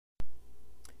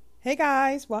Hey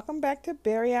guys, welcome back to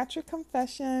Bariatric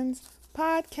Confessions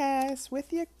podcast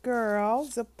with your girl,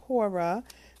 Zipporah.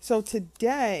 So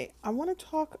today I want to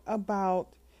talk about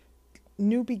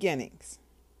new beginnings.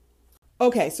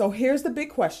 Okay, so here's the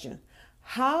big question.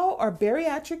 How are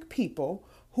bariatric people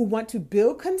who want to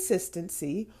build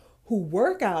consistency, who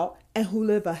work out, and who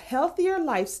live a healthier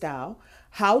lifestyle,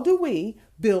 how do we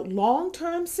build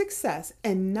long-term success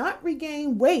and not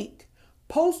regain weight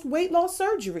post weight loss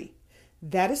surgery?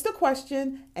 That is the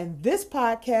question, and this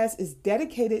podcast is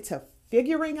dedicated to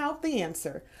figuring out the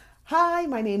answer. Hi,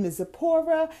 my name is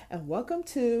Zipporah, and welcome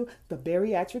to the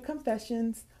Bariatric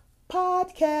Confessions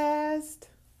podcast.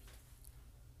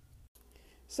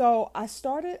 So I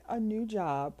started a new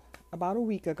job about a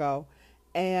week ago,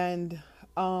 and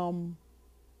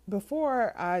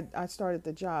before I started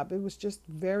the job, it was just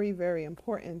very, very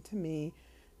important to me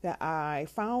that I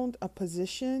found a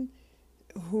position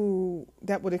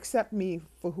that would accept me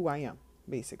for who I am,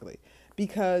 basically.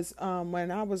 Because when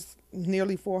I was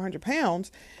nearly 400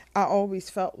 pounds, I always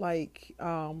felt like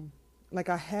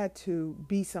I had to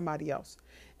be somebody else.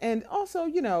 And also,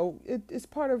 it's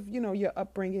part of, your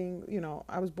upbringing.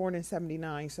 I was born in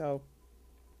 79. So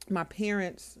my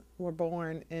parents were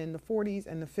born in the 40s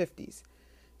and the 50s.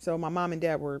 So my mom and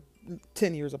dad were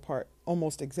 10 years apart,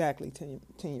 almost exactly 10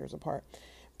 years apart.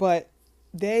 But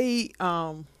they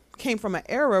came from an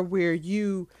era where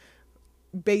you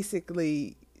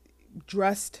basically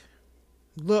dressed,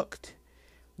 looked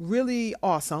really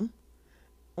awesome.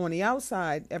 On the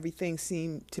outside, everything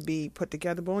seemed to be put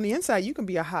together, but on the inside, you can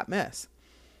be a hot mess.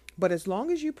 But as long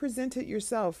as you presented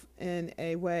yourself in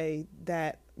a way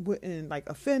that wouldn't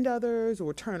offend others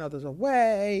or turn others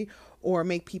away or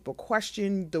make people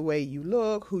question the way you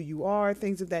look, who you are,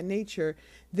 things of that nature,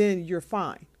 then you're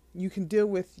fine. You can deal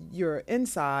with your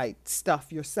inside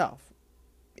stuff yourself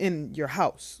in your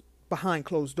house behind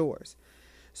closed doors.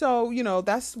 So,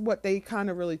 that's what they kind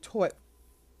of really taught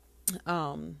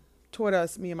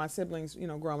us, me and my siblings,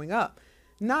 growing up.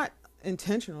 Not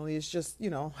intentionally, it's just,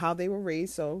 how they were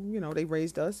raised. So, they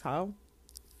raised us how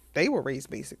they were raised,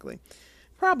 basically.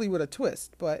 Probably with a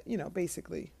twist, but,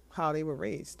 basically how they were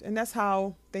raised. And that's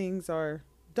how things are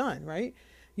done, right?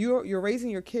 You're raising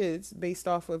your kids based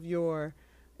off of your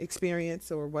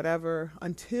experience or whatever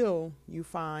until you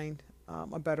find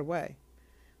a better way.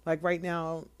 Like right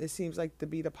now, it seems like to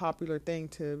be the popular thing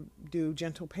to do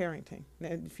gentle parenting.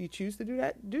 And if you choose to do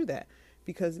that.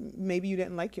 Because maybe you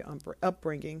didn't like your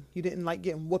upbringing. You didn't like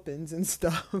getting whoopings and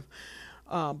stuff.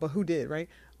 But who did, right?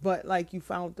 But you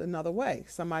found another way.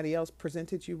 Somebody else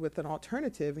presented you with an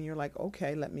alternative and you're like,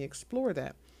 okay, let me explore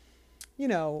that.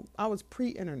 I was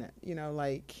pre-internet,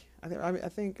 I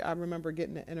think I remember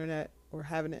getting the internet or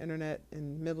having the internet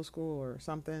in middle school or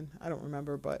something. I don't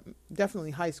remember, but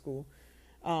definitely high school.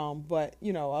 But,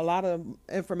 a lot of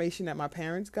information that my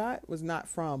parents got was not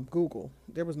from Google.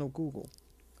 There was no Google.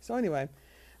 So anyway,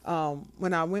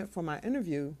 when I went for my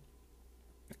interview,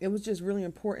 it was just really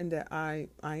important that I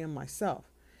am myself.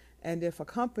 And if a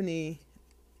company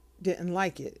didn't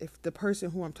like it, if the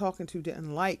person who I'm talking to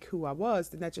didn't like who I was,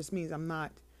 then that just means I'm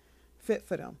not fit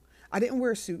for them. I didn't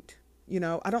wear a suit.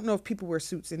 I don't know if people wear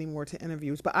suits anymore to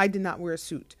interviews, but I did not wear a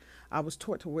suit. I was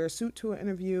taught to wear a suit to an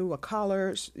interview, a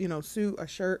collar, suit, a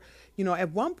shirt.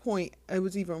 At one point, it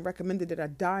was even recommended that I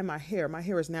dye my hair. My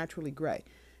hair is naturally gray.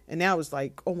 And now it's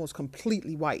almost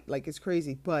completely white. It's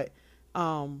crazy. But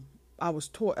I was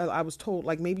told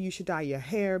maybe you should dye your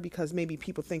hair because maybe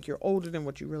people think you're older than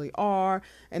what you really are.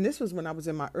 And this was when I was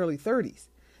in my early 30s.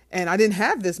 And I didn't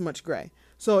have this much gray.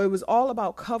 So it was all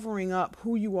about covering up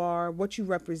who you are, what you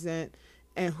represent,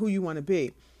 and who you want to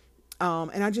be.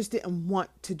 And I just didn't want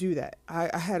to do that.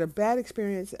 I had a bad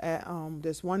experience at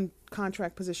this one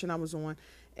contract position I was on,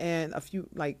 and a few,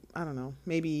 I don't know,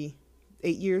 maybe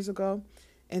 8 years ago.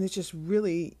 And it just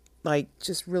really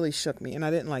shook me. And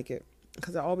I didn't like it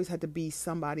because I always had to be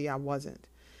somebody I wasn't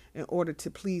in order to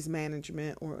please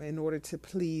management or in order to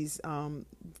please,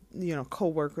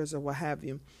 coworkers or what have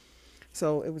you.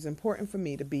 So it was important for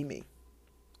me to be me.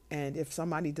 And if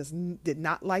somebody did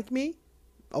not like me,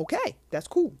 okay, that's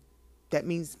cool. That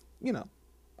means,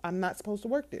 I'm not supposed to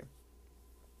work there.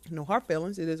 No hard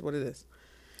feelings. It is what it is.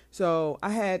 So I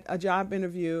had a job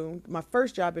interview. My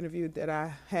first job interview that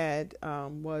I had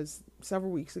was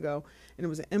several weeks ago, and it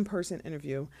was an in-person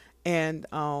interview. And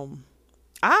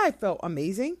I felt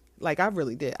amazing. I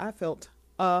really did. I felt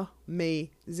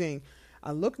amazing.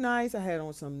 I looked nice. I had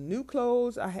on some new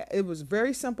clothes. It was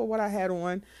very simple what I had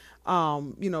on. A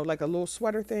little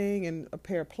sweater thing and a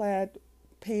pair of plaid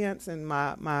pants and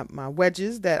my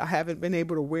wedges that I haven't been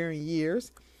able to wear in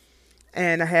years.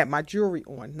 And I had my jewelry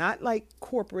on, not like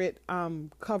corporate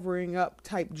covering up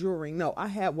type jewelry. No, I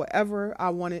had whatever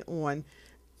I wanted on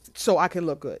so I could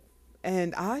look good.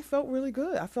 And I felt really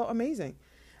good. I felt amazing.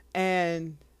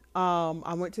 And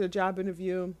I went to the job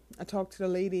interview. I talked to the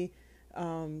lady.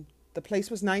 The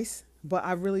place was nice, but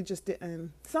I really just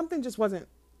didn't, something just wasn't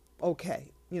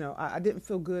okay. I didn't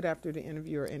feel good after the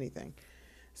interview or anything.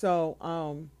 So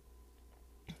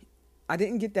I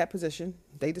didn't get that position.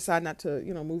 They decided not to,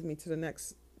 move me to the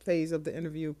next phase of the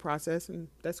interview process, and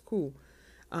that's cool.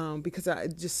 Because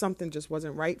something just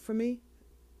wasn't right for me.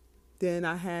 Then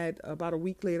I had, about a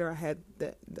week later, I had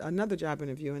another job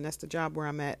interview, and that's the job where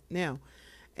I'm at now.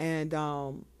 And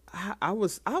I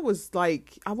was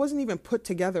like, I wasn't even put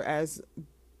together as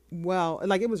well.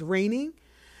 Like, it was raining,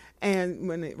 and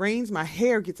when it rains, my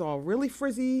hair gets all really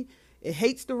frizzy. It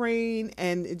hates the rain,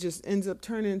 and it just ends up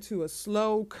turning into a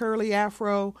slow curly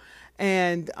afro.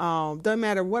 And doesn't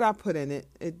matter what I put in it.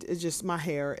 It's just my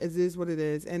hair. It is what it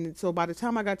is. And so by the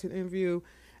time I got to the interview,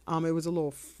 it was a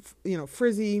little,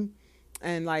 frizzy.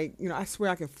 And like, I swear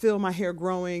I can feel my hair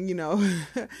growing,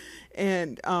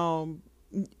 and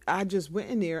I just went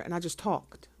in there and I just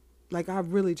talked. Like, I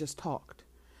really just talked.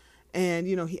 And,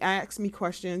 he asked me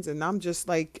questions, and I'm just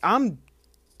like,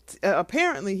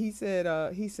 apparently he said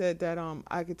that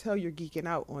I could tell you're geeking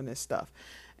out on this stuff.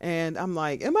 And I'm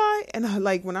like, am I? And I,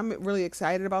 like, when I'm really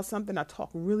excited about something, I talk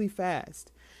really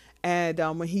fast. And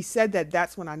when he said that,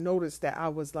 that's when I noticed that I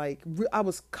was like, I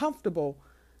was comfortable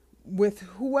with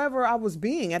whoever I was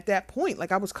being at that point.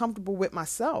 Like, I was comfortable with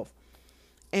myself.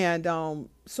 And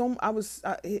so I was,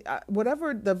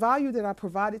 whatever the value that I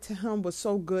provided to him was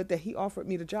so good that he offered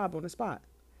me the job on the spot.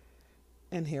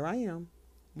 And here I am,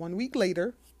 1 week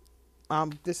later.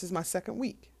 This is my second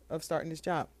week of starting this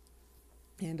job.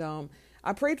 And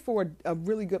I prayed for a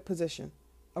really good position,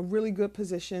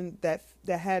 that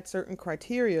had certain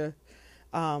criteria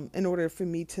in order for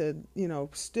me to,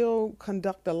 still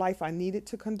conduct the life I needed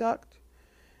to conduct,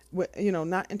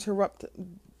 not interrupt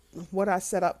what I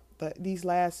set up these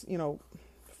last,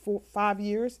 5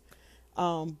 years,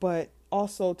 but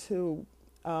also to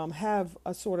have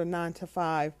a sort of 9 to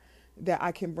 5 that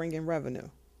I can bring in revenue.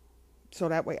 So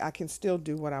that way I can still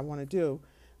do what I want to do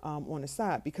on the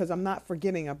side, because I'm not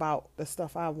forgetting about the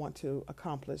stuff I want to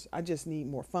accomplish. I just need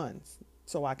more funds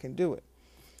so I can do it.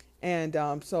 And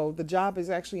so the job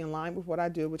is actually in line with what I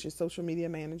do, which is social media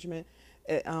management.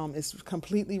 It's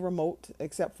completely remote,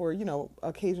 except for,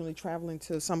 occasionally traveling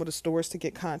to some of the stores to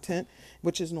get content,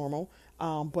 which is normal.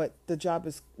 But the job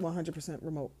is 100%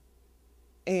 remote.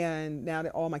 And now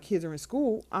that all my kids are in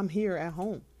school, I'm here at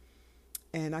home.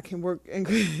 And I can work in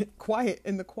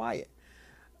in the quiet.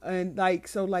 And like,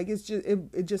 so like,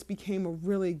 it just became a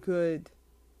really good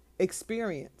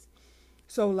experience.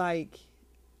 So like,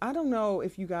 I don't know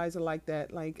if you guys are like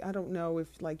that. Like, I don't know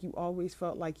if like you always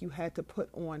felt like you had to put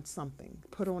on something,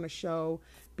 put on a show,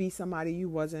 be somebody you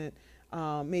wasn't,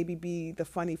 maybe be the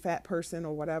funny fat person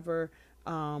or whatever,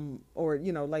 or,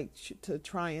 like to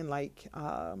try and like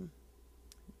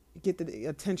get the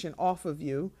attention off of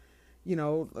you,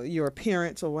 your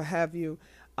appearance or what have you.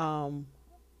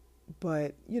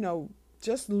 But,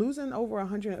 just losing over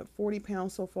 140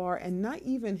 pounds so far and not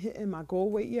even hitting my goal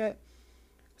weight yet.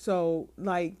 So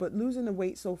like, but losing the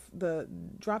weight,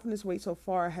 dropping this weight so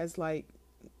far has like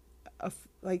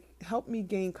helped me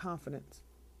gain confidence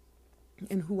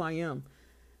in who I am.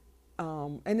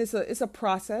 And it's a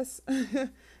process.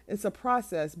 It's a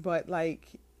process, but like,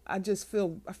 I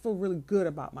feel really good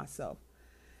about myself.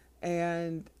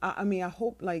 And I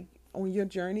hope like on your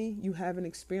journey, you have an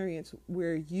experience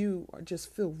where you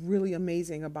just feel really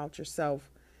amazing about yourself.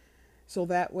 So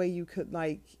that way you could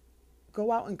like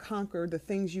go out and conquer the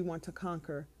things you want to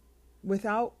conquer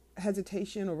without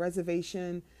hesitation or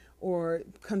reservation or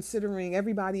considering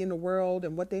everybody in the world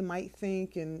and what they might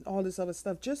think and all this other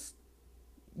stuff. Just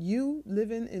you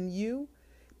living in you,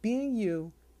 being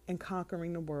you, and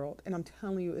conquering the world. And I'm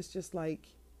telling you, it's just like,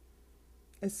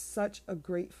 it's such a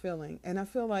great feeling. And I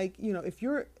feel like, if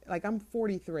you're like, I'm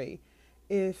 43,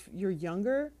 if you're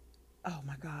younger, oh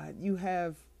my God, you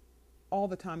have all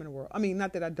the time in the world. I mean,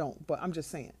 not that I don't, but I'm just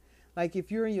saying, like,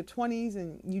 if you're in your 20s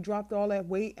and you dropped all that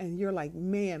weight and you're like,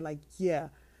 man, like, yeah,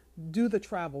 do the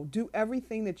travel, do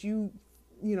everything that you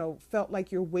felt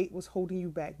like your weight was holding you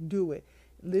back. Do it.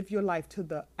 Live your life to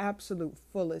the absolute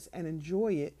fullest and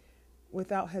enjoy it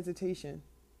without hesitation.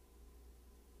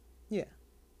 Yeah.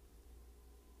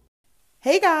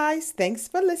 Hey guys, thanks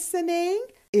for listening.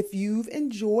 If you've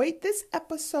enjoyed this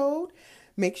episode,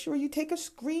 make sure you take a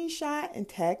screenshot and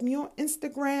tag me on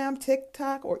Instagram,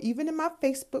 TikTok, or even in my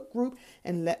Facebook group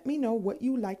and let me know what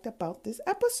you liked about this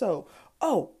episode.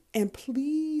 Oh, And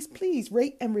please, please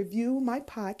rate and review my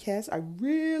podcast. I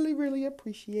really, really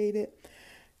appreciate it.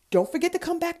 Don't forget to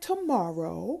come back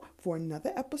tomorrow for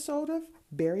another episode of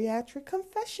Bariatric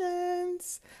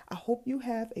Confessions. I hope you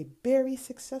have a very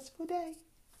successful day.